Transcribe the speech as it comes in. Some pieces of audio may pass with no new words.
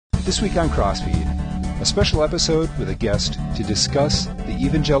This week on CrossFeed, a special episode with a guest to discuss the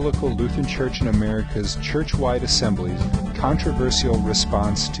Evangelical Lutheran Church in America's church-wide assemblies' controversial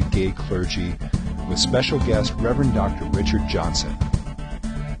response to gay clergy, with special guest Reverend Dr. Richard Johnson.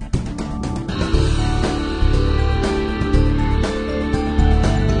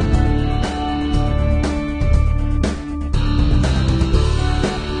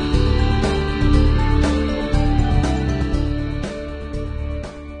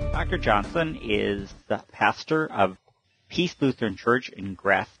 Dr. Johnson is the pastor of Peace Lutheran Church in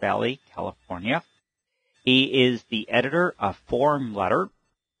Grass Valley, California. He is the editor of Forum Letter,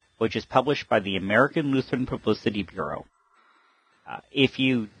 which is published by the American Lutheran Publicity Bureau. If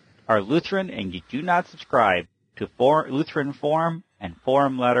you are Lutheran and you do not subscribe to Lutheran Forum and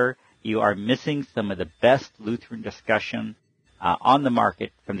Forum Letter, you are missing some of the best Lutheran discussion on the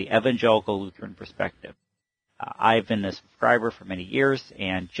market from the evangelical Lutheran perspective. I've been a subscriber for many years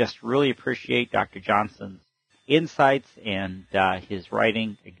and just really appreciate Dr. Johnson's insights and his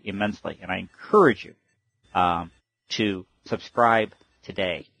writing immensely. And I encourage you to subscribe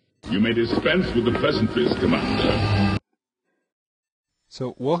today. You may dispense with the pleasantries, Commander.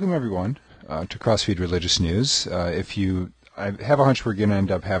 So, welcome everyone to CrossFeed Religious News. I have a hunch we're going to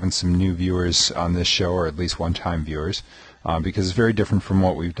end up having some new viewers on this show, or at least one-time viewers, because it's very different from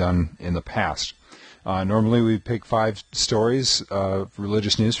what we've done in the past. Normally we pick 5 stories of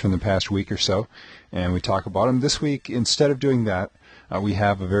religious news from the past week or so, and we talk about them. This week, instead of doing that, we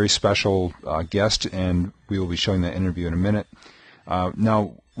have a very special guest, and we will be showing that interview in a minute.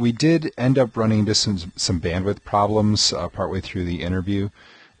 Now, we did end up running into some bandwidth problems partway through the interview,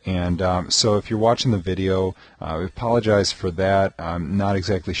 and so if you're watching the video, we apologize for that. I'm not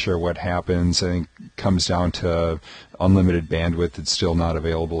exactly sure what happens. I think it comes down to unlimited bandwidth. It's still not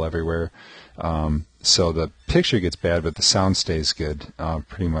available everywhere. So the picture gets bad, but the sound stays good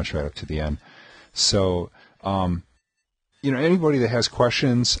pretty much right up to the end. So, anybody that has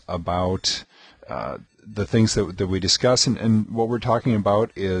questions about the things that we discuss, and what we're talking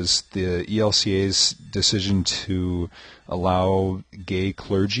about is the ELCA's decision to allow gay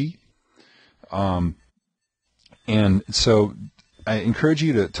clergy. And so I encourage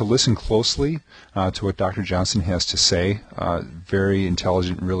you to listen closely to what Dr. Johnson has to say. Very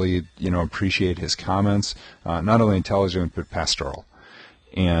intelligent, really, appreciate his comments. Not only intelligent, but pastoral.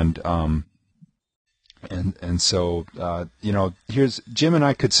 And so, here's Jim and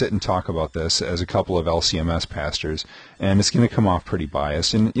I could sit and talk about this as a couple of LCMS pastors, and it's going to come off pretty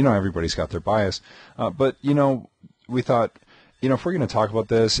biased. And, everybody's got their bias. But, we thought, if we're going to talk about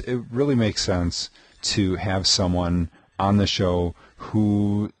this, it really makes sense to have someone on the show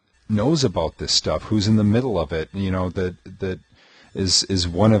who knows about this stuff, who's in the middle of it, that is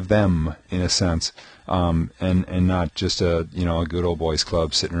one of them in a sense, and not just a good old boys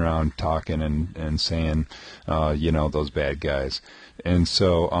club sitting around talking and saying, those bad guys. And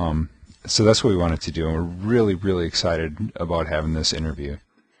so that's what we wanted to do, and we're really, really excited about having this interview.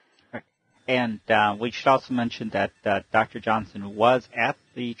 And we should also mention that Dr. Johnson was at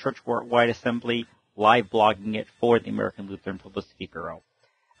the church-wide assembly live blogging it for the American Lutheran Publicity Bureau.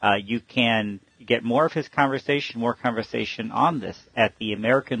 You can get more of his more conversation on this at the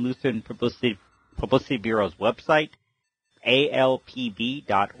American Lutheran Publicity Bureau's website, alpb.org.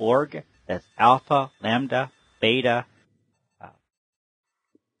 That's Alpha, Lambda, Beta,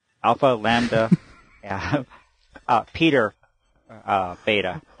 Peter,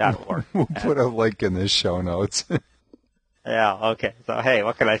 Beta.org. We'll put a link in the show notes. Yeah, okay. So, hey,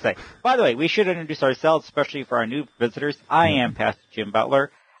 what can I say? By the way, we should introduce ourselves, especially for our new visitors. I am Pastor Jim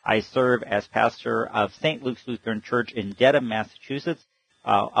Butler. I serve as pastor of St. Luke's Lutheran Church in Dedham, Massachusetts,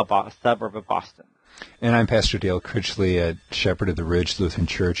 a suburb of Boston. And I'm Pastor Dale Critchley at Shepherd of the Ridge Lutheran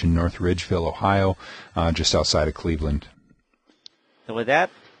Church in North Ridgeville, Ohio, just outside of Cleveland. So with that,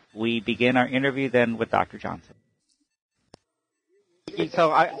 we begin our interview then with Dr. Johnson. So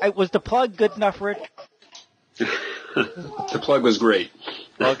was the plug good enough, Rich? The plug was great.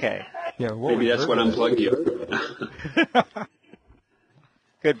 Okay. Yeah, maybe that's what unplugged you.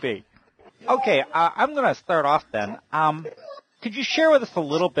 Could be. Okay, I'm going to start off then. Could you share with us a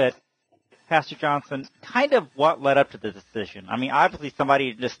little bit, Pastor Johnson, kind of what led up to the decision? I mean, obviously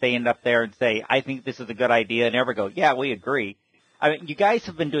somebody just stand up there and say, I think this is a good idea, and never go, yeah, we agree. I mean, you guys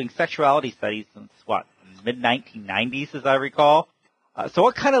have been doing sexuality studies since, mid-1990s, as I recall? So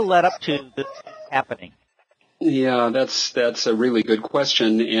what kind of led up to this happening? Yeah, that's a really good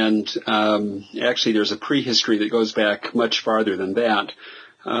question, and actually there's a prehistory that goes back much farther than that.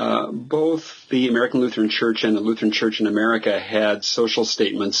 Both the American Lutheran Church and the Lutheran Church in America had social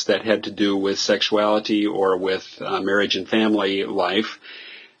statements that had to do with sexuality or with marriage and family life.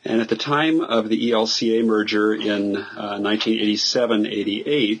 And at the time of the ELCA merger in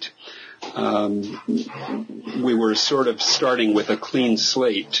 1987-88, we were sort of starting with a clean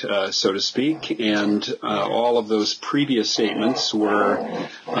slate, so to speak, and all of those previous statements were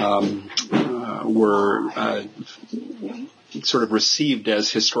sort of received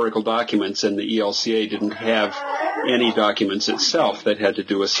as historical documents, and the ELCA didn't have any documents itself that had to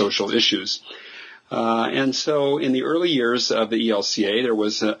do with social issues. And so in the early years of the ELCA, there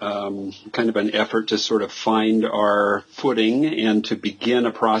was kind of an effort to sort of find our footing and to begin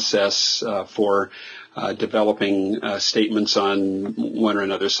a process for developing statements on one or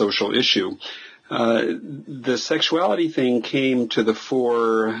another social issue. The sexuality thing came to the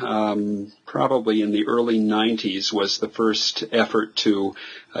fore probably in the early 90s, was the first effort to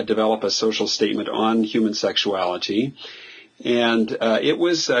develop a social statement on human sexuality. And it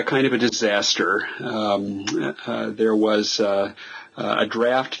was kind of a disaster. There was a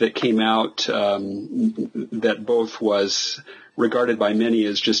draft that came out that both was regarded by many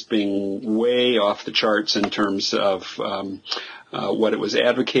as just being way off the charts in terms of what it was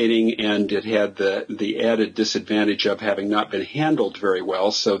advocating, and it had the added disadvantage of having not been handled very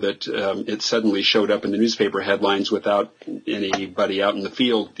well, so that it suddenly showed up in the newspaper headlines without anybody out in the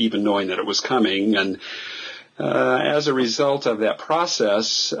field even knowing that it was coming. And as a result of that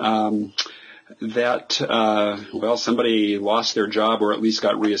process, somebody lost their job or at least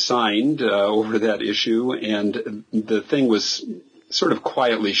got reassigned over that issue, and the thing was sort of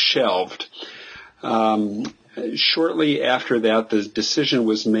quietly shelved. Shortly after that, the decision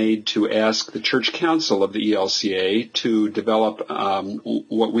was made to ask the Church Council of the ELCA to develop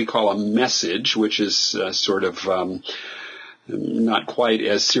what we call a message, which is sort of not quite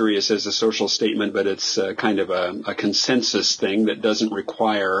as serious as a social statement, but it's kind of a consensus thing that doesn't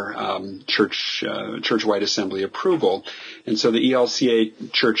require church-wide assembly approval. And so the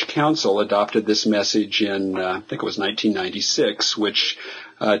ELCA Church Council adopted this message in, I think it was 1996, which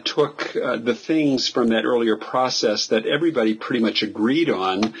took the things from that earlier process that everybody pretty much agreed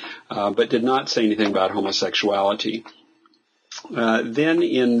on, but did not say anything about homosexuality. Then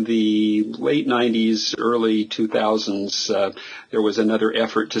in the late 90s, early 2000s, there was another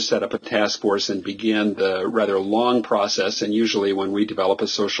effort to set up a task force and begin the rather long process. And usually when we develop a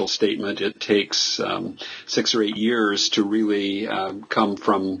social statement, it takes 6 or 8 years to really come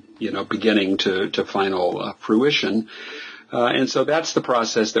from, beginning to final fruition. And so that's the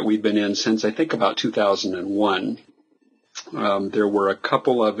process that we've been in since, I think, about 2001. There were a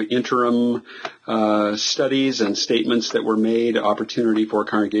couple of interim studies and statements that were made, opportunity for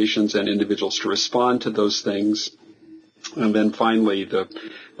congregations and individuals to respond to those things. And then finally, the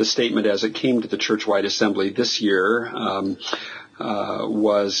statement as it came to the church-wide assembly this year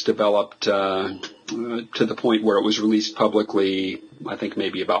was developed to the point where it was released publicly, I think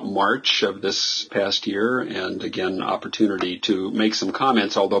maybe about March of this past year, and again, opportunity to make some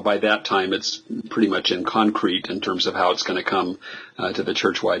comments, although by that time it's pretty much in concrete in terms of how it's going to come to the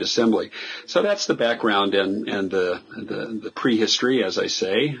church-wide assembly. So that's the background and the prehistory, as I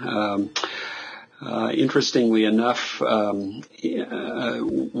say. Interestingly enough,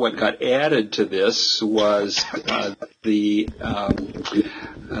 what got added to this was the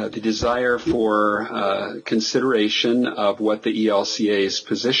desire for consideration of what the ELCA's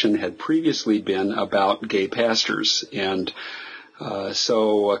position had previously been about gay pastors. And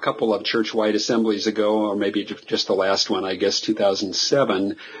so a couple of church-wide assemblies ago, or maybe just the last one, I guess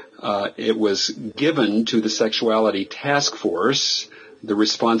 2007, it was given to the Sexuality Task Force the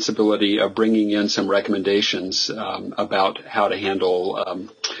responsibility of bringing in some recommendations about how to handle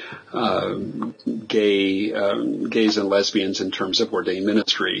gays and lesbians in terms of ordained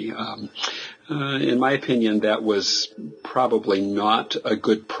ministry. In my opinion, that was probably not a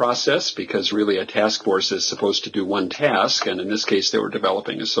good process, because really a task force is supposed to do one task, and in this case they were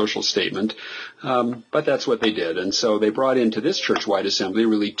developing a social statement. But that's what they did. And so they brought into this church-wide assembly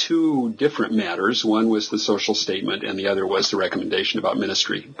really two different matters. One was the social statement, and the other was the recommendation about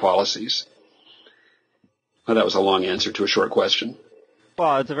ministry policies. Well, that was a long answer to a short question.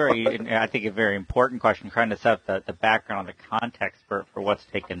 Well, it's a very important question, trying to set up the background, the context for what's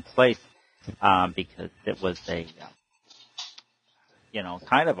taken place, because it was a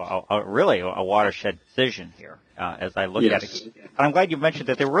kind of a watershed decision here, as I look at it. And I'm glad you mentioned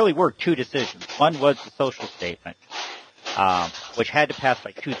that there really were two decisions. One was the social statement, which had to pass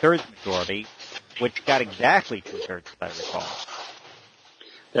by 2/3 majority, which got exactly 2/3, if I recall.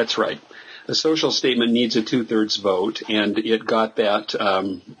 That's right. The social statement needs a 2/3 vote, and it got that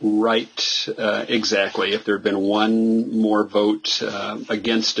right exactly. If there had been one more vote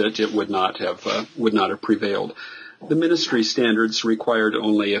against it, it would not have prevailed. the ministry standards required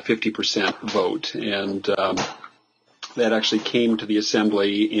only a 50% vote, and that actually came to the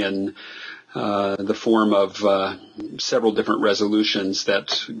Assembly in the form of several different resolutions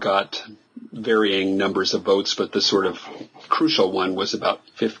that got varying numbers of votes, but the sort of crucial one was about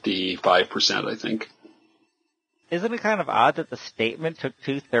 55%, I think. Isn't it kind of odd that the statement took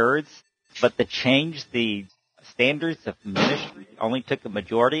 2/3, but to change the standards of ministry only took a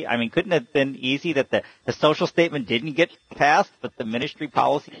majority? I mean, couldn't it have been easy that the social statement didn't get passed, but the ministry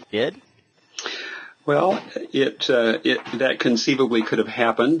policy did? Well, that conceivably could have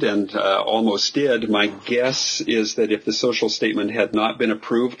happened and almost did. My guess is that if the social statement had not been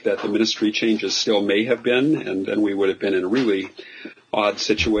approved, that the ministry changes still may have been, and then we would have been in a really odd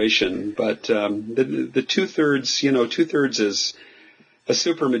situation. But the 2/3, 2/3 is a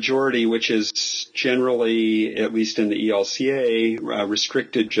supermajority, which is generally, at least in the ELCA,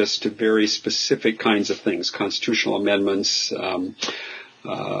 restricted just to very specific kinds of things, constitutional amendments,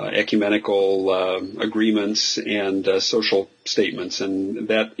 ecumenical agreements, and social statements. And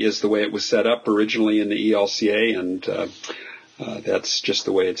that is the way it was set up originally in the ELCA, and that's just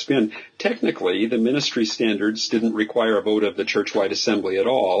the way it's been. Technically, the ministry standards didn't require a vote of the church-wide assembly at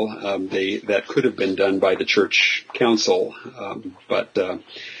all. That could have been done by the church council, but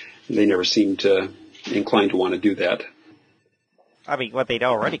they never seemed inclined to want to do that. I mean, what they'd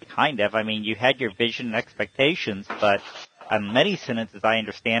already kind of. I mean, you had your vision and expectations, but on many synods, as I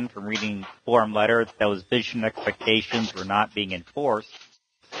understand from reading forum letters, those vision and expectations were not being enforced.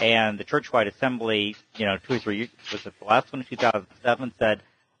 And the church-wide assembly, 2 or 3 years, was it the last one in 2007, said,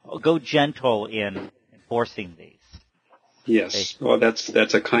 go gentle in enforcing these. Yes. Well, that's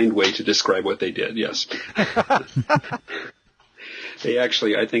a kind way to describe what they did, yes. They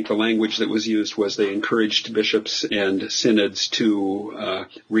actually, I think the language that was used was they encouraged bishops and synods to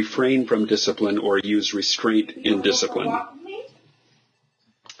refrain from discipline or use restraint in discipline.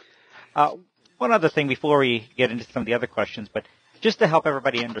 One other thing before we get into some of the other questions, but just to help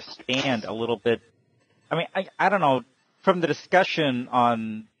everybody understand a little bit, I mean, I don't know, from the discussion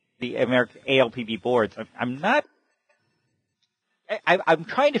on the American ALPB boards, I'm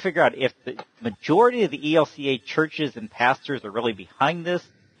trying to figure out if the majority of the ELCA churches and pastors are really behind this,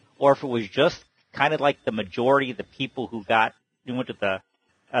 or if it was just kind of like the majority of the people who went to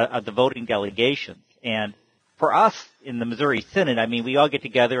the voting delegations. And for us in the Missouri Synod, I mean, we all get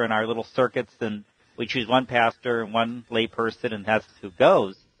together in our little circuits and we choose one pastor and one lay person, and that's who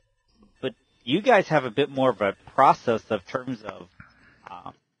goes. But you guys have a bit more of a process of terms of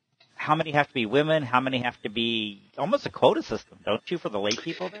how many have to be women, how many have to be almost a quota system, don't you, for the lay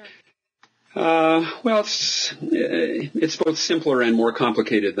people there? Well, it's both simpler and more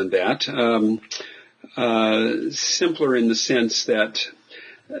complicated than that. Simpler in the sense that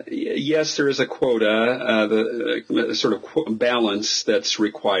yes, there is a quota, the sort of balance that's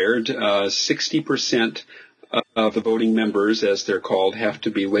required. 60% of the voting members, as they're called, have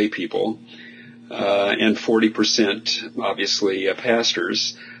to be lay people, and 40% obviously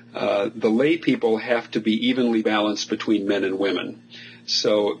pastors. The lay people have to be evenly balanced between men and women.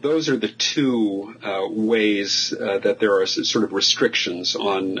 So those are the two ways that there are sort of restrictions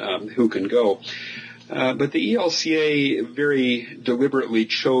on who can go. But the ELCA very deliberately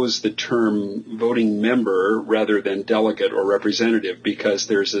chose the term voting member rather than delegate or representative because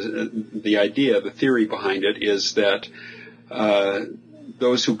there's the theory behind it is that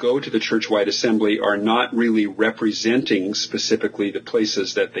those who go to the church-wide assembly are not really representing specifically the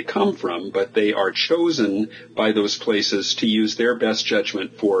places that they come from, but they are chosen by those places to use their best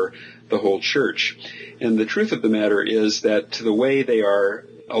judgment for the whole church. And the truth of the matter is that the way they are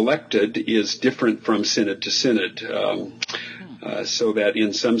elected is different from synod to synod, so that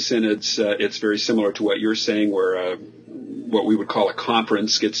in some synods it's very similar to what you're saying, where what we would call a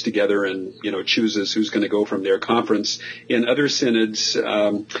conference gets together and chooses who's going to go from their conference. In other synods,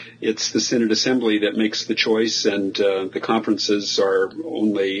 it's the synod assembly that makes the choice, and the conferences have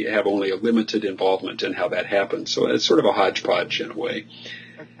only a limited involvement in how that happens. So it's sort of a hodgepodge in a way.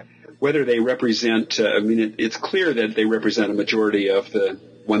 Whether they represent, it's clear that they represent a majority of the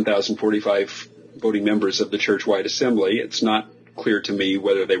 1,045 voting members of the church-wide assembly. It's not clear to me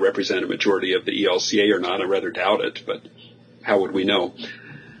whether they represent a majority of the ELCA or not. I rather doubt it, but how would we know?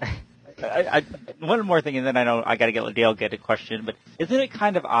 One more thing, and then I know I got to let Dale get a question, but isn't it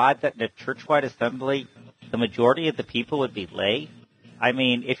kind of odd that in a church-wide assembly, the majority of the people would be lay? I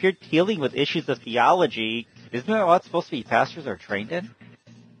mean, if you're dealing with issues of theology, isn't that what supposed to be pastors are trained in?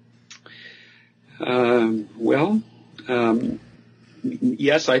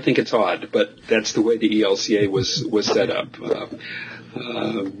 Yes, I think it's odd, but that's the way the ELCA was set up.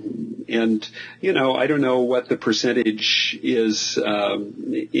 And, I don't know what the percentage is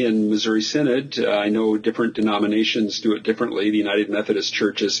in Missouri Synod. I know different denominations do it differently. The United Methodist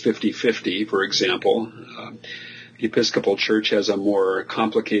Church is 50-50, for example. The Episcopal Church has a more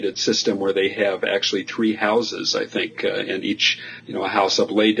complicated system where they have actually 3 houses, I think, and each, a house of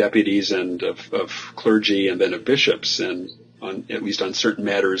lay deputies and of clergy and then of bishops. And at least on certain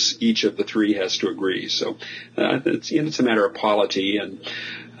matters, each of the 3 has to agree. So it's a matter of polity, and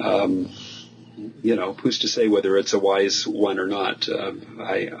who's to say whether it's a wise one or not?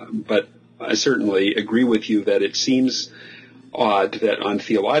 But I certainly agree with you that it seems odd that on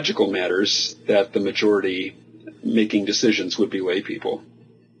theological matters that the majority making decisions would be lay people.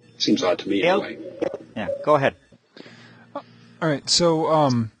 Seems odd to me anyway. Yeah, go ahead. All right,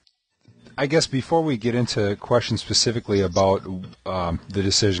 so I guess before we get into questions specifically about the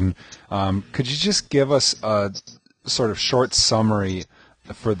decision, could you just give us a sort of short summary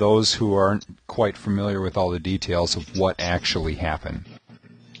for those who aren't quite familiar with all the details of what actually happened?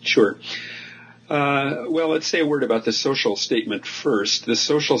 Sure. Well, let's say a word about the social statement first. The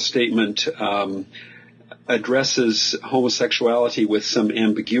social statement addresses homosexuality with some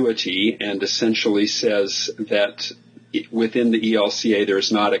ambiguity and essentially says that within the ELCA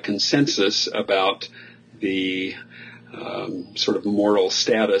there's not a consensus about the sort of moral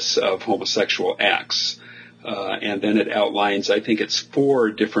status of homosexual acts. And then it outlines, I think it's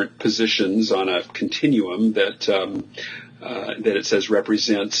 4 different positions on a continuum that it says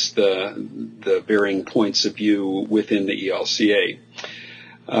represents the varying points of view within the ELCA.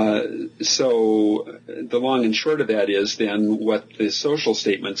 So the long and short of that is then what the social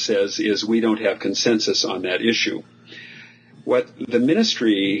statement says is we don't have consensus on that issue. What the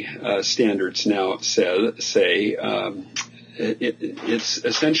ministry standards now say it's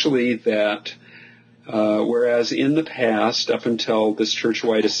essentially that whereas in the past, up until this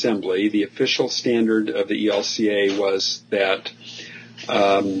church-wide assembly, the official standard of the ELCA was that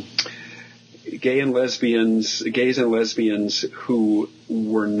gays and lesbians who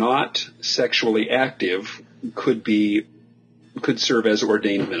were not sexually active could serve as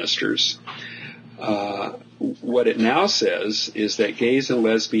ordained ministers. What it now says is that gays and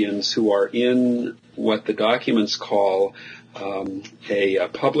lesbians who are in what the documents call a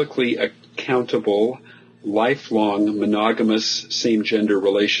publicly accountable, lifelong, monogamous same-gender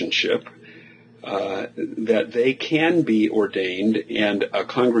relationship, that they can be ordained, and a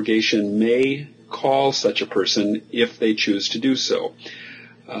congregation may call such a person if they choose to do so.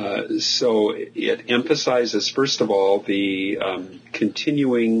 So it emphasizes, first of all, the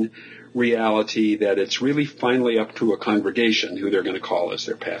continuing reality that it's really finally up to a congregation who they're going to call as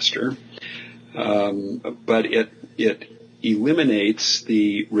their pastor. But it eliminates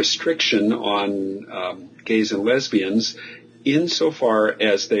the restriction on gays and lesbians insofar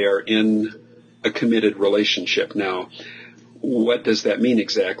as they are in a committed relationship. Now, what does that mean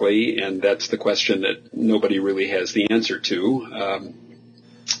exactly? And that's the question that nobody really has the answer to.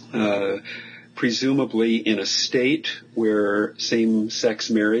 Presumably in a state where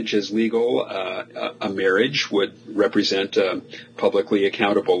same-sex marriage is legal, a marriage would represent a publicly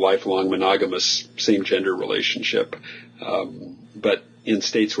accountable, lifelong, monogamous, same-gender relationship. But in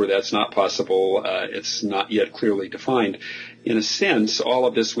states where that's not possible, it's not yet clearly defined. In a sense, all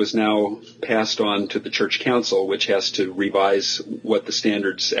of this was now passed on to the Church Council, which has to revise what the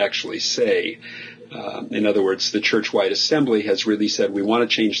standards actually say. In other words, the church-wide assembly has really said, we want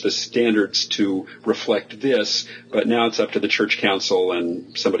to change the standards to reflect this, but now it's up to the Church Council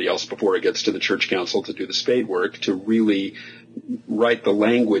and somebody else before it gets to the Church Council to do the spade work to really write the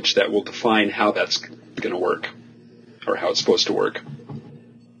language that will define how that's going to work, or how it's supposed to work.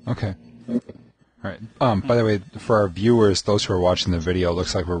 Okay. All right. By the way, for our viewers, those who are watching the video, it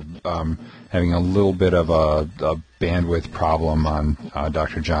looks like we're having a little bit of a bandwidth problem on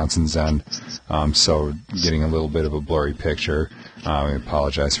Dr. Johnson's end, so getting a little bit of a blurry picture. We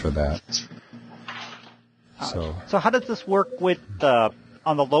apologize for that. So how does this work with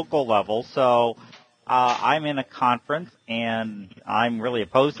on the local level? So I'm in a conference, and I'm really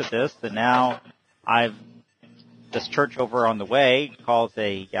opposed to this, and now this church over on the way calls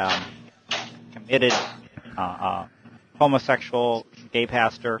a committed homosexual gay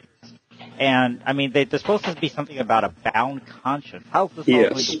pastor. And, I mean, there's supposed to be something about a bound conscience. How's this all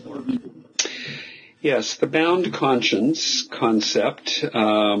going to work? Yes, the bound conscience concept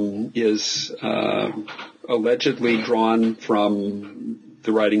is allegedly drawn from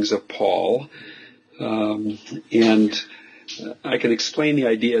the writings of Paul. And I can explain the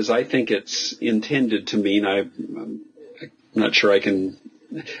idea as I think it's intended to mean. I'm not sure I can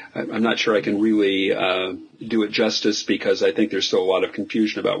I'm not sure I can really do it justice because I think there's still a lot of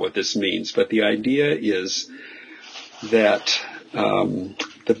confusion about what this means. But the idea is that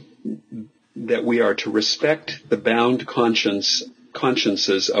that we are to respect the bound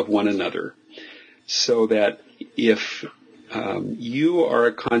consciences of one another, so that if you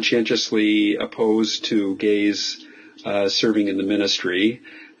are conscientiously opposed to gays serving in the ministry,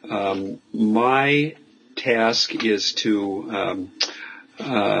 my task is to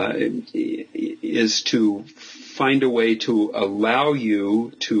find a way to allow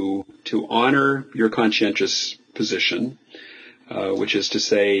you to honor your conscientious position, which is to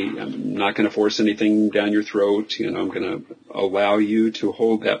say, I'm not going to force anything down your throat. I'm going to allow you to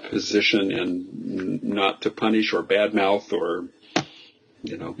hold that position and not to punish or badmouth or,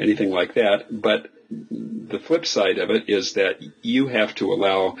 anything like that. But the flip side of it is that you have to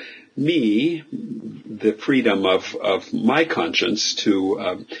allow me the freedom of my conscience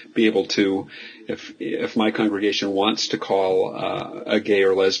to be able to, if my congregation wants to call a gay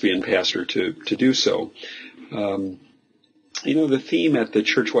or lesbian pastor to do so. The theme at the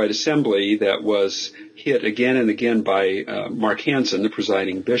church-wide assembly that was hit again and again by Mark Hansen, the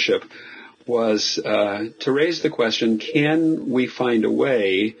presiding bishop, was to raise the question, can we find a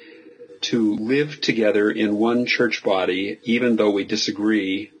way to live together in one church body even though we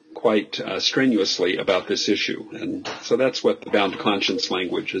disagree quite strenuously about this issue? And so that's what the bound conscience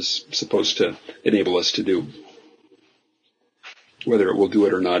language is supposed to enable us to do. Whether it will do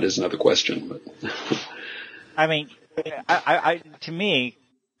it or not is another question. But I mean, to me,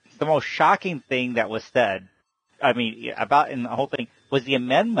 the most shocking thing that was said, about in the whole thing, was the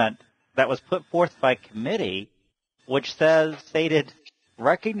amendment that was put forth by committee, which stated,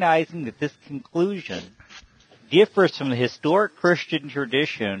 recognizing that this conclusion differs from the historic Christian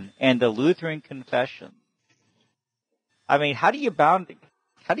tradition and the Lutheran confession. How do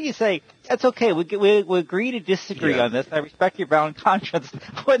you say, that's okay, we agree to disagree on this, I respect your bound conscience,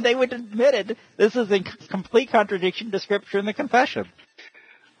 when they would admit it, this is in complete contradiction to Scripture and the confession?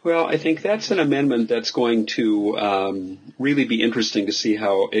 Well, I think that's an amendment that's going to really be interesting to see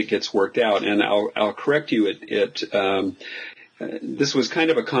how it gets worked out. And I'll correct you, this was kind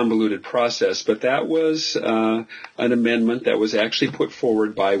of a convoluted process, but that was an amendment that was actually put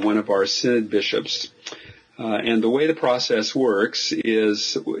forward by one of our synod bishops. And the way the process works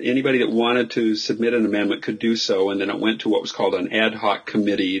is anybody that wanted to submit an amendment could do so, and then it went to what was called an ad hoc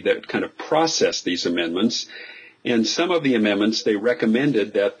committee that kind of processed these amendments. And some of the amendments they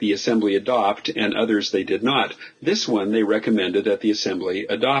recommended that the assembly adopt, and others they did not. This one they recommended that the assembly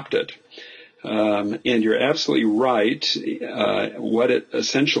adopt it. And you're absolutely right. What it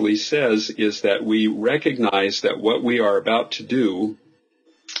essentially says is that we recognize that what we are about to do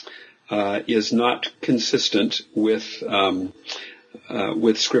is not consistent with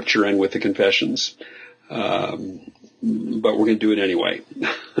Scripture and with the confessions, but we're going to do it anyway.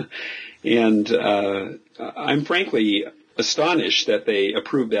 And I'm frankly astonished that they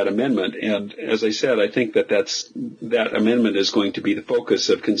approved that amendment. And as I said, I think that amendment is going to be the focus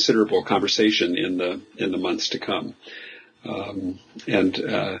of considerable conversation in the months to come. To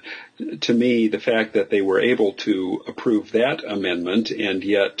me, the fact that they were able to approve that amendment, and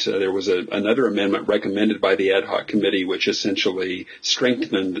yet there was another amendment recommended by the ad hoc committee, which essentially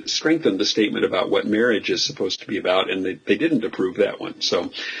strengthened the statement about what marriage is supposed to be about, and they didn't approve that one.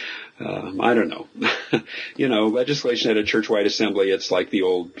 So I don't know. Legislation at a church-wide assembly, it's like the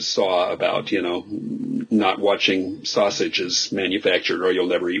old saw about, not watching sausages manufactured or you'll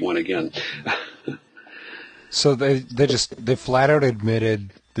never eat one again. So they flat out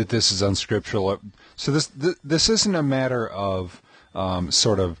admitted that this is unscriptural. So this isn't a matter of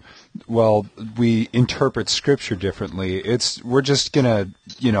we interpret Scripture differently. We're just gonna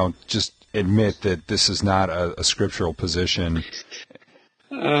just admit that this is not a scriptural position.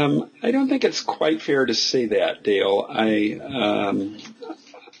 I don't think it's quite fair to say that, Dale. I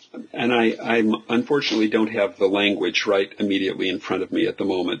unfortunately don't have the language right immediately in front of me at the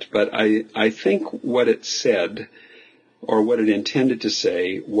moment, but I think what it said, or what it intended to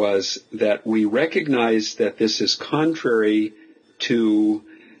say, was that we recognize that this is contrary to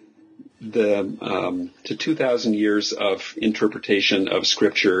to 2,000 years of interpretation of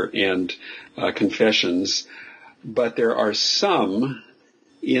Scripture and confessions, but there are some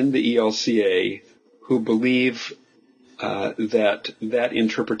in the ELCA who believe that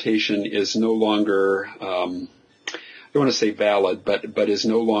interpretation is no longer, I don't want to say valid, but is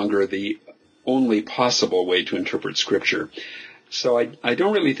no longer the only possible way to interpret Scripture. So I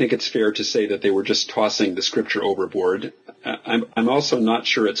don't really think it's fair to say that they were just tossing the scripture overboard. I'm also not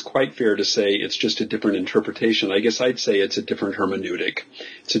sure it's quite fair to say it's just a different interpretation. I guess I'd say it's a different hermeneutic.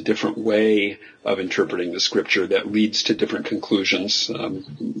 It's a different way of interpreting the scripture that leads to different conclusions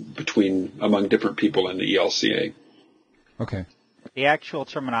among different people in the ELCA. Okay. The actual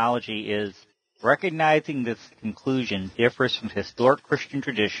terminology is recognizing this conclusion differs from historic Christian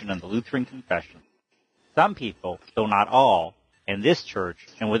tradition and the Lutheran confession. Some people, though not all, in this church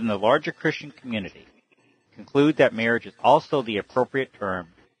and within the larger Christian community conclude that marriage is also the appropriate term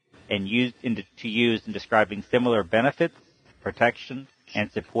and to use in describing similar benefits, protection,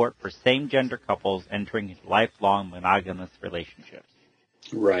 and support for same-gender couples entering into lifelong monogamous relationships.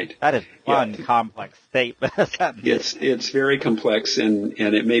 Right. That is one complex statement. It's very complex, and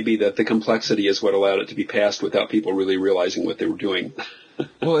it may be that the complexity is what allowed it to be passed without people really realizing what they were doing.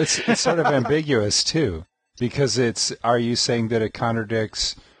 Well, it's sort of ambiguous, too, because are you saying that it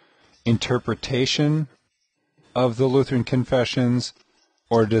contradicts interpretation of the Lutheran confessions,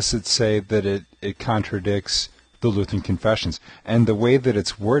 or does it say that it contradicts the Lutheran confessions? And the way that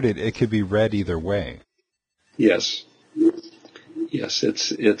it's worded, it could be read either way. Yes. Yes,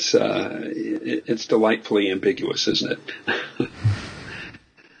 it's delightfully ambiguous, isn't it?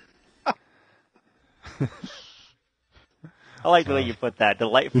 I like the way you put that,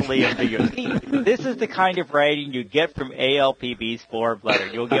 delightfully ambiguous. This is the kind of writing you get from ALPB's form letter.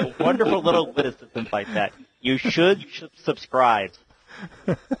 You'll get wonderful little witticisms like that. You should subscribe.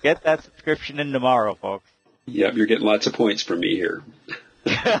 Get that subscription in tomorrow, folks. Yep, you're getting lots of points from me here.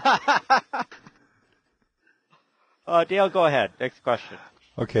 Dale, go ahead. Next question.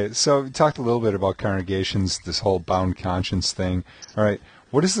 Okay, so we talked a little bit about congregations, this whole bound conscience thing. All right,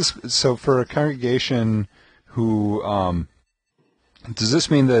 what is this? So for a congregation who, does this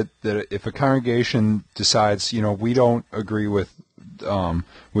mean that if a congregation decides, we don't agree with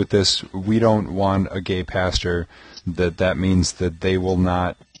this, we don't want a gay pastor, that means that they will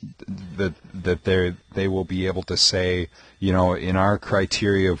not, that they will be able to say, in our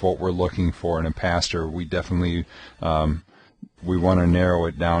criteria of what we're looking for in a pastor, we definitely we want to narrow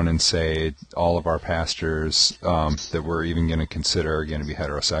it down and say all of our pastors that we're even going to consider are going to be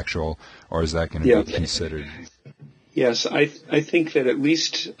heterosexual, or is that going to be considered? Yes, I think that at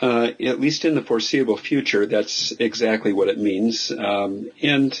least in the foreseeable future, that's exactly what it means.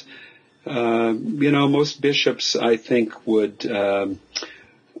 Most bishops, I think, would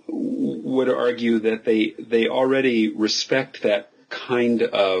argue that they already respect that kind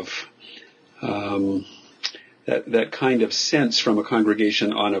of that kind of sense from a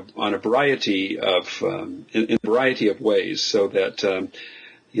congregation on a variety of in a variety of ways, so that a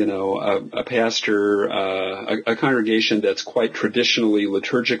pastor, a congregation that's quite traditionally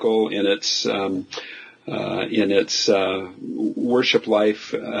liturgical in its worship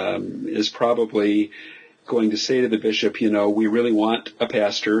life is probably going to say to the bishop, we really want a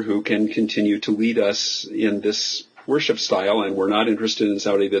pastor who can continue to lead us in this worship style, and we're not interested in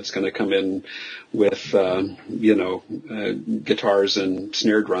somebody that's going to come in with, guitars and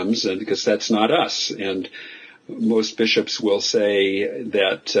snare drums, and because that's not us. And most bishops will say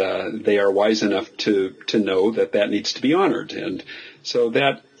that they are wise enough to know that needs to be honored. And so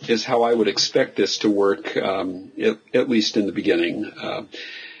that is how I would expect this to work, at least in the beginning.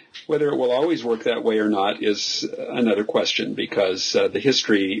 Whether it will always work that way or not is another question, because the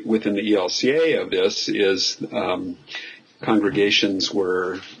history within the ELCA of this is congregations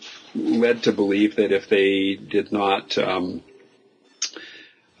were led to believe that if they did not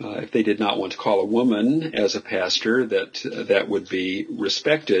want to call a woman as a pastor, that would be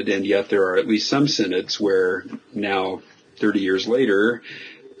respected. And yet there are at least some synods where now, 30 years later,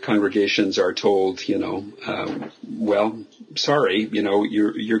 congregations are told, well, sorry, we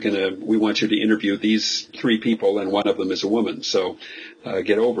want you to interview these 3 people, and one of them is a woman. So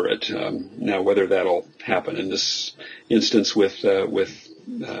get over it. Now, whether that'll happen in this instance with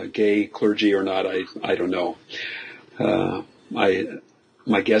gay clergy or not, I don't know.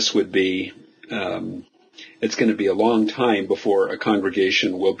 My guess would be it's going to be a long time before a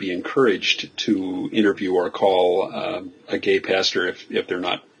congregation will be encouraged to interview or call a gay pastor if they're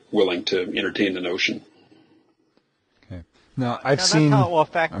not willing to entertain the notion. Okay. Now, I've seen... That's how it will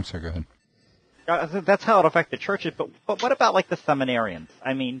affect... I'm sorry, go ahead. That's how it'll affect the churches, but what about, like, the seminarians?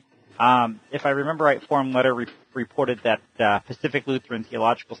 I mean, if I remember right, Form Letter reported that Pacific Lutheran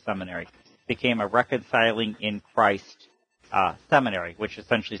Theological Seminary became a reconciling in Christ seminary, which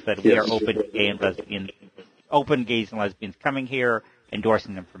essentially said we are open gays and lesbians coming here,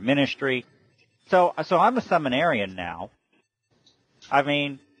 endorsing them for ministry. So I'm a seminarian now. I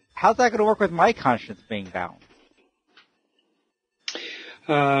mean, how's that going to work with my conscience being bound?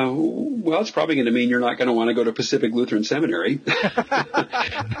 Well, it's probably going to mean you're not going to want to go to Pacific Lutheran Seminary.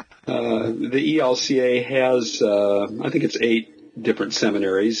 The ELCA has, I think it's 8 different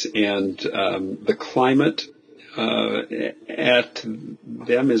seminaries, and the climate at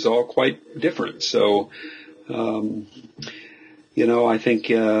them is all quite different. So, I think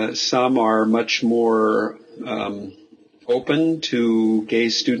some are much more open to gay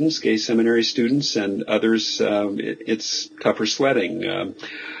students, gay seminary students, and others it's tougher sledding.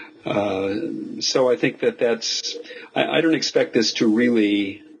 So I think that's I don't expect this to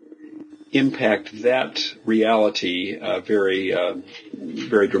really impact that reality very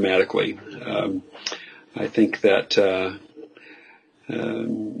dramatically. I think that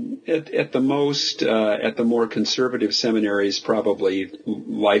at the most, at the more conservative seminaries, probably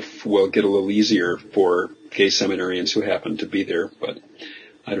life will get a little easier for gay seminarians who happen to be there. But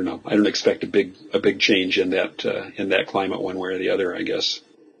I don't know. I don't expect a big change in that climate one way or the other, I guess.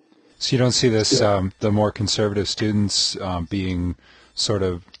 So you don't see this the more conservative students being sort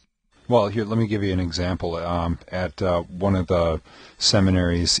of. Well, here, let me give you an example. At one of the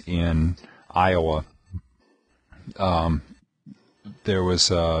seminaries in Iowa, there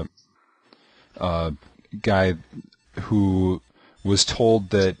was a guy who was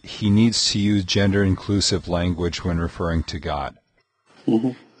told that he needs to use gender-inclusive language when referring to God.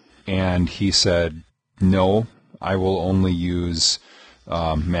 Mm-hmm. And he said, no, I will only use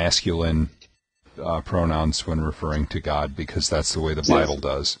masculine pronouns when referring to God because that's the way the Bible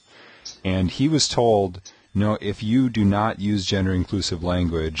does. And he was told, no, if you do not use gender-inclusive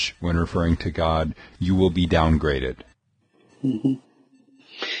language when referring to God, you will be downgraded. Mm-hmm.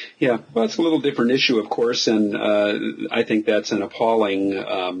 Yeah, well, it's a little different issue, of course, and I think that's an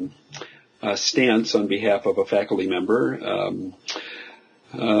appalling stance on behalf of a faculty member.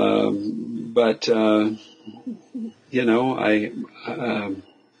 But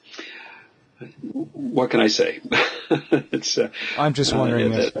what can I say? I'm just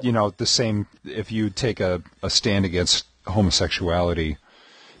wondering if, the same, if you take a stand against homosexuality,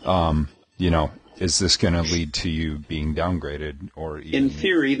 is this going to lead to you being downgraded? Or even... In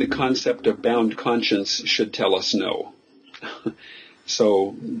theory, the concept of bound conscience should tell us no.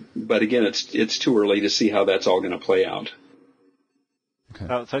 So, but again, it's too early to see how that's all going to play out.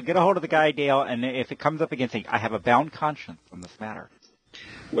 Okay. So get a hold of the guy, Dale, and if it comes up again, saying, I have a bound conscience on this matter.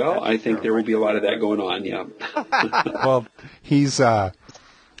 Well, I think there will be a lot of that going on, yeah. Well, he's,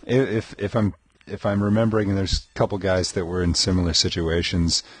 if I'm remembering, and there's a couple guys that were in similar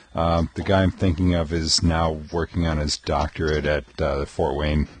situations. The guy I'm thinking of is now working on his doctorate at the Fort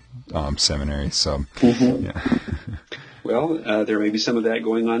Wayne Seminary. So, yeah. Well, there may be some of that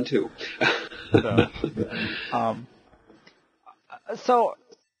going on too. So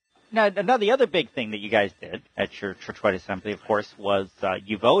now the other big thing that you guys did at your churchwide assembly, of course, was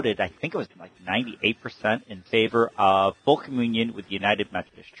you voted. I think it was like 98% in favor of full communion with the United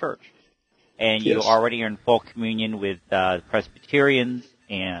Methodist Church. And you already are in full communion with the Presbyterians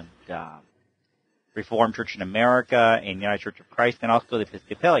and Reformed Church in America and the United Church of Christ, and also the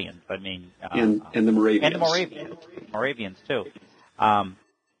Episcopalians. I mean, and the Moravians. And the Moravians too.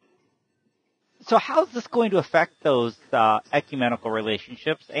 So how is this going to affect those ecumenical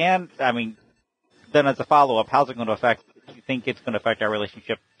relationships? And I mean, then as a follow-up, how's it going to affect? Do you think it's going to affect our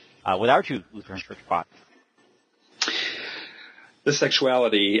relationship with our two Lutheran church spots? The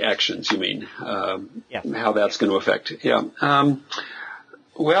sexuality actions, you mean? Yes. How that's going to affect? Yeah.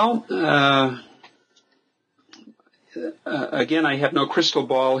 Again, I have no crystal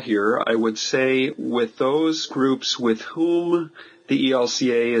ball here. I would say with those groups with whom the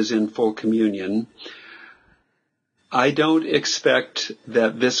ELCA is in full communion, I don't expect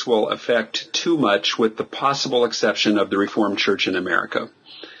that this will affect too much, with the possible exception of the Reformed Church in America.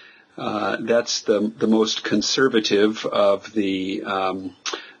 That's the most conservative of the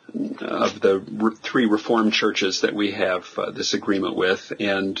three Reformed churches that we have this agreement with,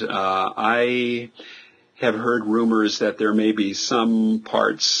 and I have heard rumors that there may be some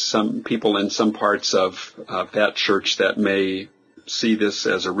people in some parts of that church that may see this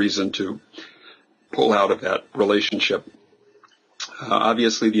as a reason to pull out of that relationship.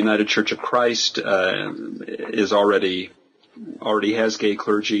 Obviously, the United Church of Christ is already has gay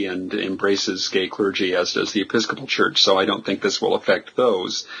clergy and embraces gay clergy, as does the Episcopal Church, so I don't think this will affect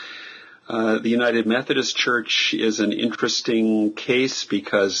those. The United Methodist Church is an interesting case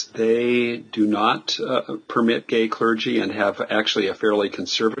because they do not permit gay clergy and have actually a fairly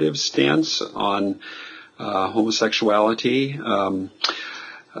conservative stance on homosexuality.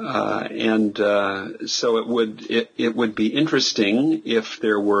 So it would be interesting if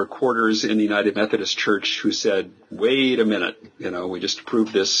there were quarters in the United Methodist Church who said, wait a minute, we just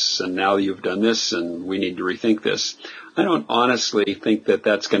approved this and now you've done this and we need to rethink this. I don't honestly think that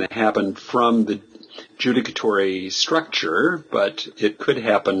that's going to happen from the judicatory structure, but it could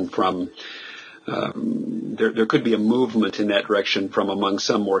happen from there could be a movement in that direction from among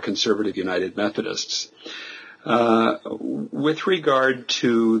some more conservative United Methodists. With regard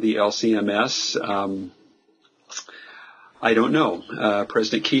to the LCMS, I don't know.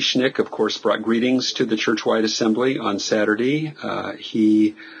 President Kieschnick, of course, brought greetings to the churchwide assembly on Saturday.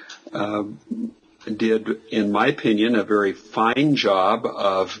 He did, in my opinion, a very fine job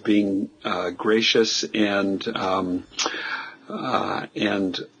of being gracious and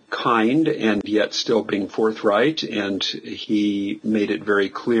kind, and yet still being forthright. And he made it very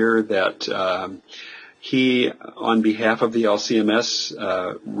clear that he, on behalf of the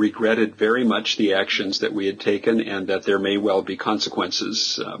LCMS, regretted very much the actions that we had taken, and that there may well be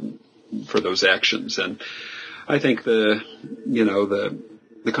consequences for those actions. And I think the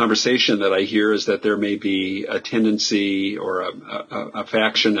conversation that I hear is that there may be a tendency or a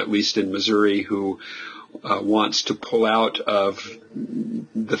faction, at least in Missouri, who wants to pull out of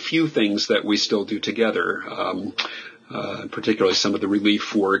the few things that we still do together, particularly some of the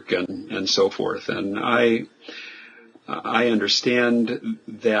relief work and so forth. And I understand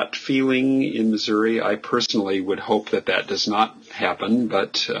that feeling in Missouri. I personally would hope that does not happen,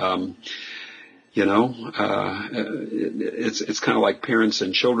 but it's kind of like parents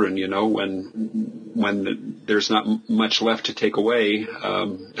and children, when there's not much left to take away,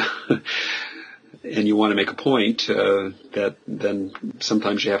 and you want to make a point, that then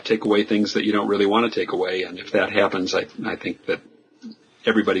sometimes you have to take away things that you don't really want to take away. And if that happens, I think that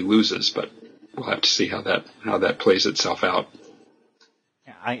everybody loses, but we'll have to see how that plays itself out.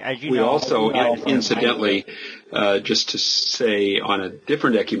 We also, incidentally, just to say on a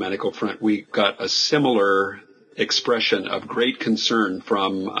different ecumenical front, we got a similar expression of great concern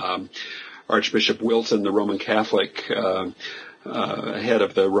from Archbishop Wilton, the Roman Catholic head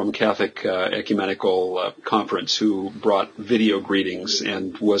of the Roman Catholic Ecumenical Conference, who brought video greetings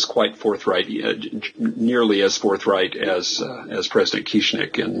and was quite forthright, nearly as forthright as President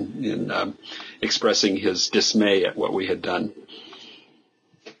Kieschnick in expressing his dismay at what we had done.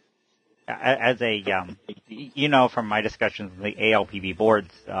 As from my discussions with the ALPB boards,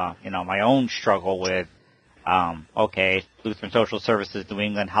 my own struggle with, Lutheran Social Services New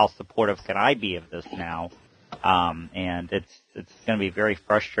England, how supportive can I be of this now? And it's going to be very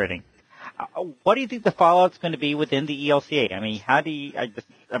frustrating. What do you think the fallout's going to be within the ELCA? I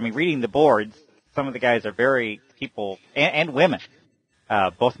mean, reading the boards, some of the guys are people and women,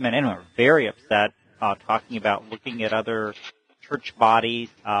 both men and women, are very upset, talking about looking at other church bodies.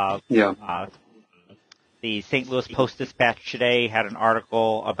 The St. Louis Post-Dispatch today had an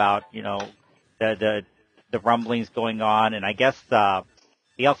article about, the rumblings going on, and I guess the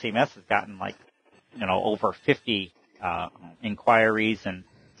LCMS has gotten over 50 inquiries, and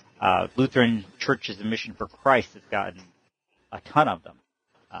Lutheran Churches and Mission for Christ has gotten a ton of them.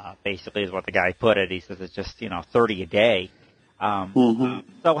 Basically, is what the guy put it. He says it's just 30 a day.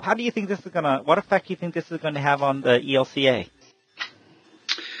 So, how do you think this is what effect do you think this is going to have on the ELCA?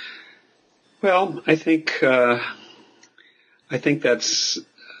 Well, I think that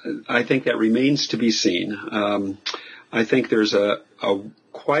remains to be seen. I think there's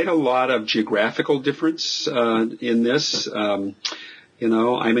quite a lot of geographical difference in this. I'm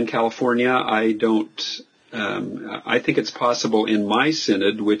in California. I think it's possible in my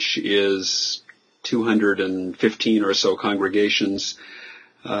synod, which is 215 or so congregations.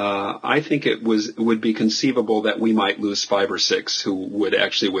 I think it would be conceivable that we might lose 5 or 6 who would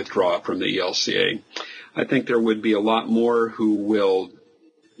actually withdraw from the ELCA. I think there would be a lot more who will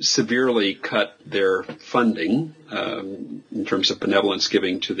severely cut their funding in terms of benevolence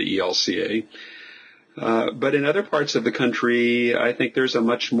giving to the ELCA. But in other parts of the country, I think there's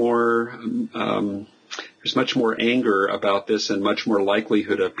much more anger about this and much more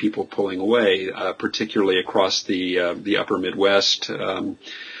likelihood of people pulling away, particularly across the upper Midwest.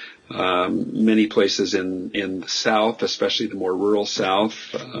 Many places in the South, especially the more rural South,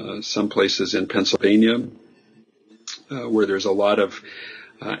 some places in Pennsylvania, where there's a lot of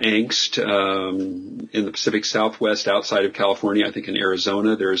angst. In the Pacific Southwest outside of California, I think in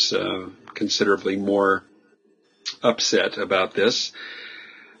Arizona, there's considerably more upset about this.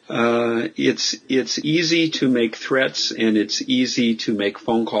 It's easy to make threats, and it's easy to make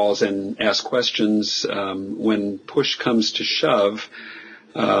phone calls and ask questions. When push comes to shove,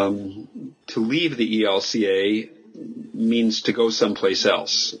 to leave the ELCA, means to go someplace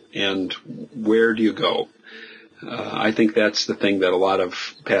else. And where do you go? I think that's the thing that a lot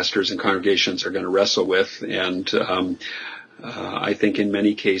of pastors and congregations are going to wrestle with, and I think in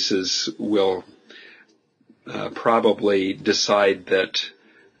many cases will probably decide that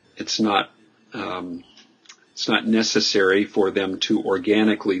it's not necessary for them to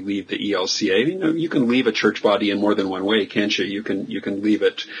organically leave the ELCA. You know, you can leave a church body in more than one way, can't you? You can leave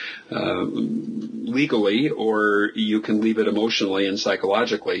it legally, or you can leave it emotionally and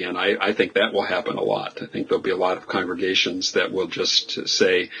psychologically, and I think that will happen a lot. I think there'll be a lot of congregations that will just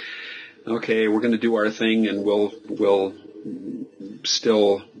say, okay, we're going to do our thing, and we'll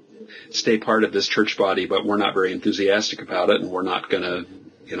still stay part of this church body, but we're not very enthusiastic about it, and we're not going to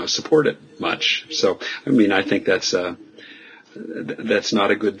support it much. So, I mean, I think that's not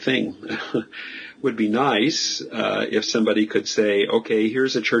a good thing. Would be nice if somebody could say, okay,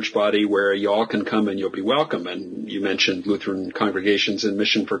 here's a church body where y'all can come and you'll be welcome. And you mentioned Lutheran congregations in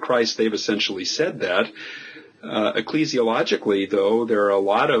Mission for Christ. They've essentially said that. Ecclesiologically, though, there are a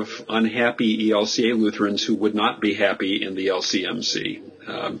lot of unhappy ELCA Lutherans who would not be happy in the LCMC.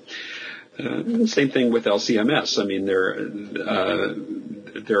 Same thing with LCMS. I mean,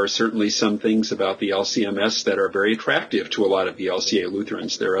 there are certainly some things about the LCMS that are very attractive to a lot of ELCA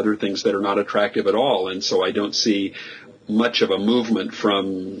Lutherans. There are other things that are not attractive at all, and so I don't see much of a movement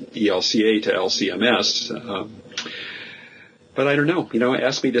from ELCA to LCMS. But I don't know.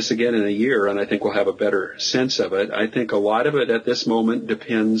 Ask me this again in a year, and I think we'll have a better sense of it. I think a lot of it at this moment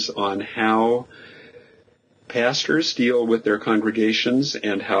depends on how pastors deal with their congregations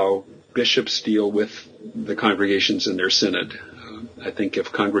and how bishops deal with the congregations in their synod. I think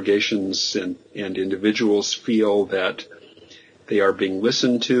if congregations and individuals feel that they are being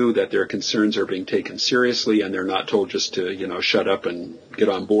listened to, that their concerns are being taken seriously, and they're not told just to, shut up and get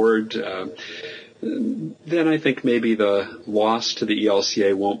on board, then I think maybe the loss to the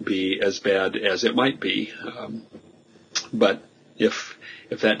ELCA won't be as bad as it might be. But if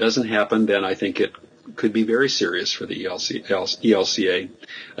that doesn't happen, then I think it could be very serious for the ELCA.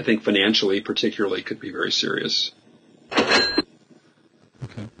 I think financially, particularly, could be very serious.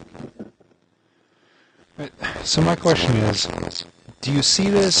 Okay. So my question is, do you see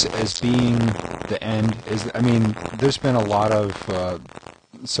this as being the end? There's been a lot of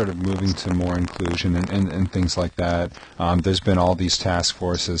sort of moving to more inclusion and things like that. There's been all these task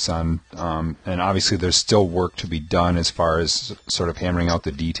forces on, and obviously there's still work to be done as far as sort of hammering out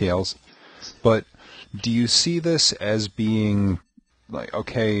the details. But do you see this as being like,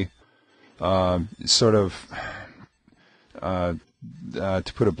 okay, sort of,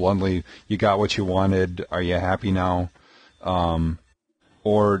 to put it bluntly, you got what you wanted, are you happy now?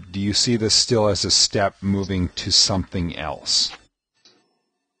 Or do you see this still as a step moving to something else?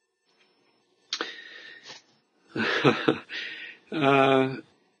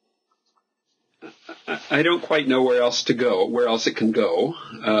 I don't quite know where else it can go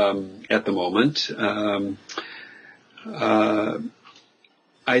at the moment.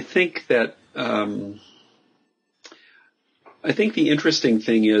 I think the interesting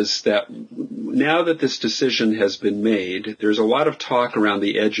thing is that now that this decision has been made, there's a lot of talk around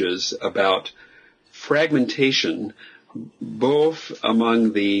the edges about fragmentation, both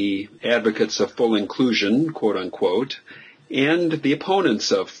among the advocates of full inclusion, quote unquote, and the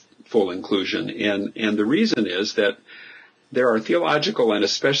opponents of full inclusion. And the reason is that there are theological and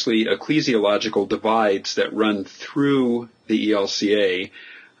especially ecclesiological divides that run through the ELCA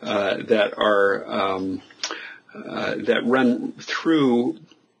that run through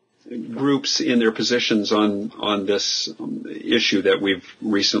groups in their positions on this issue that we've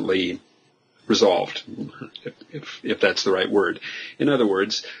recently resolved, if that's the right word. In other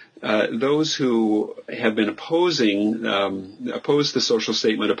words, those who have been opposed the social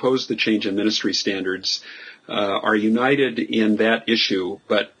statement, opposed the change in ministry standards, are united in that issue.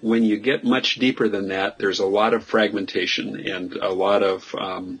 But when you get much deeper than that, there's a lot of fragmentation and a lot of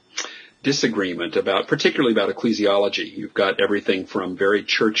disagreement particularly about ecclesiology. You've got everything from very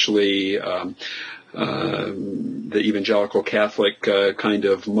churchly, the evangelical Catholic kind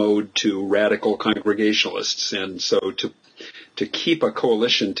of mode to radical Congregationalists. And so to keep a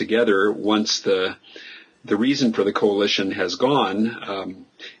coalition together once the reason for the coalition has gone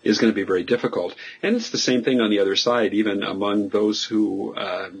is going to be very difficult. And it's the same thing on the other side, even among those who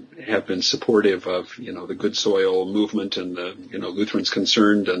have been supportive of, the Good Soil movement and the, Lutherans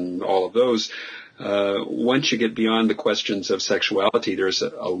Concerned and all of those. Once you get beyond the questions of sexuality, there's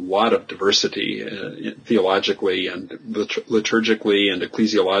a lot of diversity theologically and liturgically and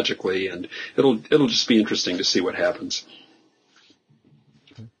ecclesiologically, and it'll just be interesting to see what happens.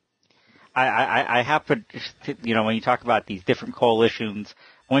 I have to, when you talk about these different coalitions,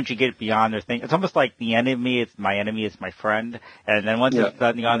 once you get beyond their thing, it's almost like the enemy is my friend. And then once it's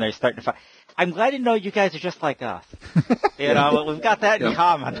done, they're starting to fight. I'm glad to know you guys are just like us. We've got that in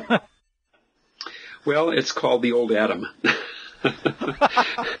common. Well, it's called the old Adam.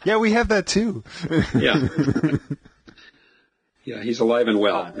 Yeah, we have that too. Yeah. Yeah, he's alive and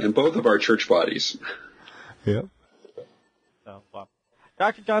well in both of our church bodies. Yep. So,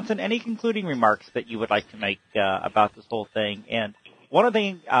 Dr. Johnson, any concluding remarks that you would like to make about this whole thing? And one of the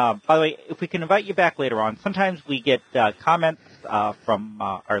things, by the way, if we can invite you back later on, sometimes we get comments from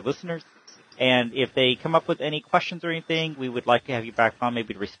our listeners, and if they come up with any questions or anything, we would like to have you back on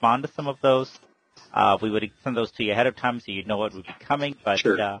maybe to respond to some of those. We would send those to you ahead of time so you know what would be coming. But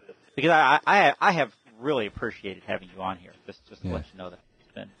sure. Because I have really appreciated having you on here, just to let you know that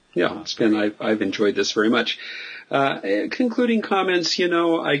it's been. Yeah, it's been. I've enjoyed this very much. Concluding comments,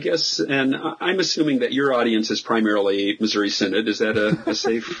 I guess, and I'm assuming that your audience is primarily Missouri Synod. Is that a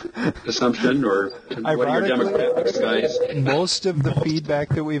safe assumption, or what are your demographics, guys? Most of the feedback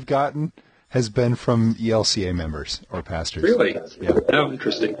that we've gotten has been from ELCA members or pastors. Really? Yeah. Oh,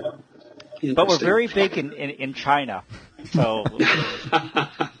 interesting. But we're very big in China, so.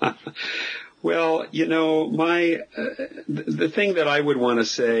 Well, the thing that I would want to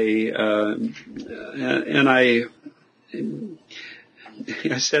say, and I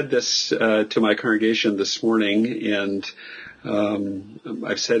said this to my congregation this morning, and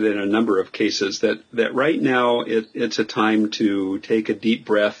I've said it in a number of cases, that right now it's a time to take a deep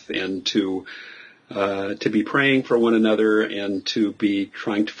breath and to be praying for one another and to be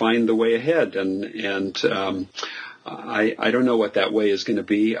trying to find the way ahead. And I don't know what that way is going to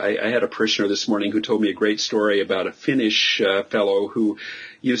be. I had a parishioner this morning who told me a great story about a Finnish fellow who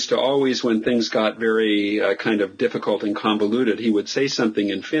used to always, when things got very kind of difficult and convoluted, he would say something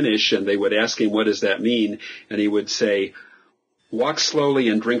in Finnish, and they would ask him, what does that mean? And he would say, walk slowly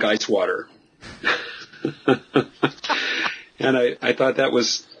and drink ice water. And I thought that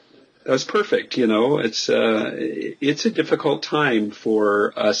was perfect. It's a difficult time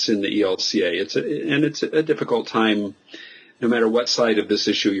for us in the ELCA. It's a difficult time no matter what side of this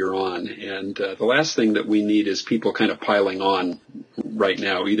issue you're on. And the last thing that we need is people kind of piling on right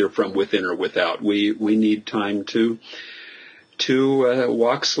now, either from within or without. We need time to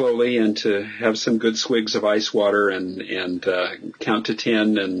walk slowly and to have some good swigs of ice water and count to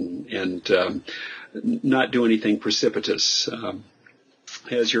 10 and not do anything precipitous.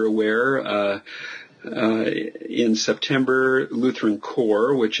 As you're aware, in September, Lutheran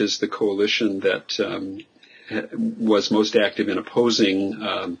Core, which is the coalition that was most active in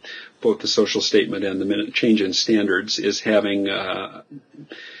opposing both the social statement and the change in standards, is having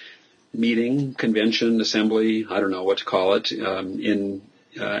meeting, convention, assembly, I don't know what to call it, in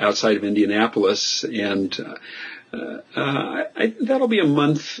outside of Indianapolis, and that'll be a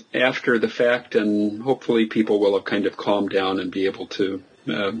month after the fact, and hopefully people will have kind of calmed down and be able to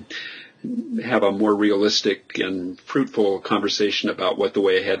have a more realistic and fruitful conversation about what the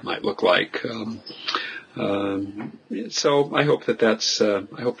way ahead might look like. So I hope that's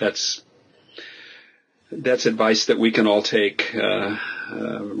advice that we can all take,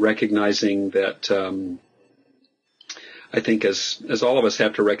 recognizing that I think as all of us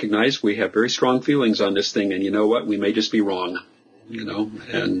have to recognize, we have very strong feelings on this thing, and you know what? We may just be wrong,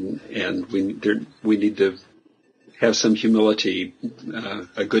 and we need to have some humility,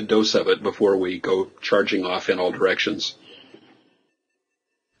 a good dose of it before we go charging off in all directions.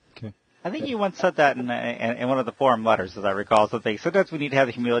 Okay. I think you once said that in one of the forum letters, as I recall, sometimes we need to have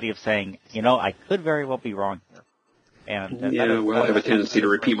the humility of saying, I could very well be wrong here. And I have a tendency to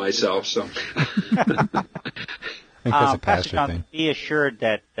repeat myself, so. I think that's a Pastor Johnson, be assured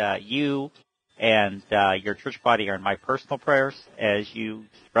that you and your church body are in my personal prayers as you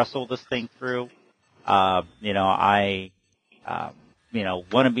wrestle this thing through. I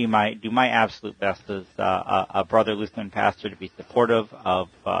want to do my absolute best as a brother Lutheran pastor to be supportive of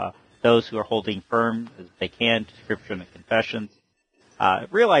those who are holding firm as they can to Scripture and the confessions,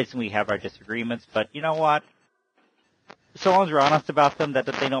 realizing we have our disagreements, but you know what? So long as we're honest about them, that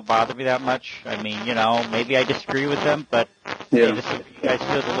they don't bother me that much. I mean, maybe I disagree with them, but this is where you guys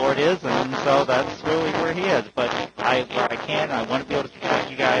feel the Lord is, and so that's really where He is. But where I can, I want to be able to support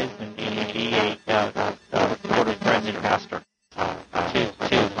you guys and be a supportive friend and pastor to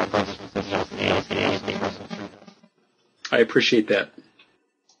my brothers and sisters. I appreciate that.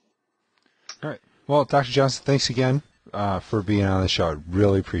 All right. Well, Dr. Johnson, thanks again for being on the show. I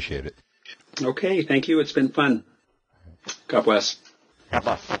really appreciate it. Okay, thank you. It's been fun. God bless. God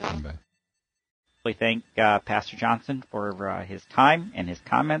bless. Bye. We thank Pastor Johnson for his time and his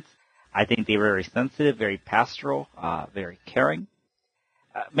comments. I think they're very sensitive, very pastoral, very caring.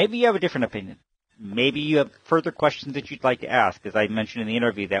 Maybe you have a different opinion. Maybe you have further questions that you'd like to ask. As I mentioned in the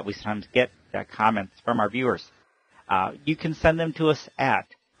interview, that we sometimes get comments from our viewers. You can send them to us at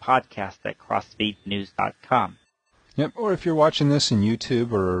podcast@crossfeednews.com. Yep, or if you're watching this in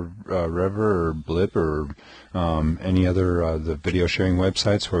YouTube or Rever or Blip or any other the video sharing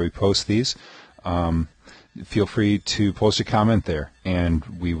websites where we post these, feel free to post a comment there, and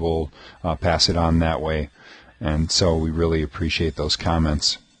we will pass it on that way. And so we really appreciate those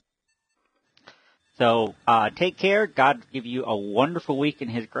comments. So take care. God give you a wonderful week in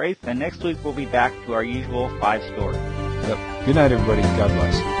His grace. And next week we'll be back to our usual 5 stories. Yep. Good night, everybody. God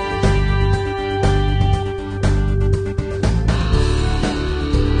bless.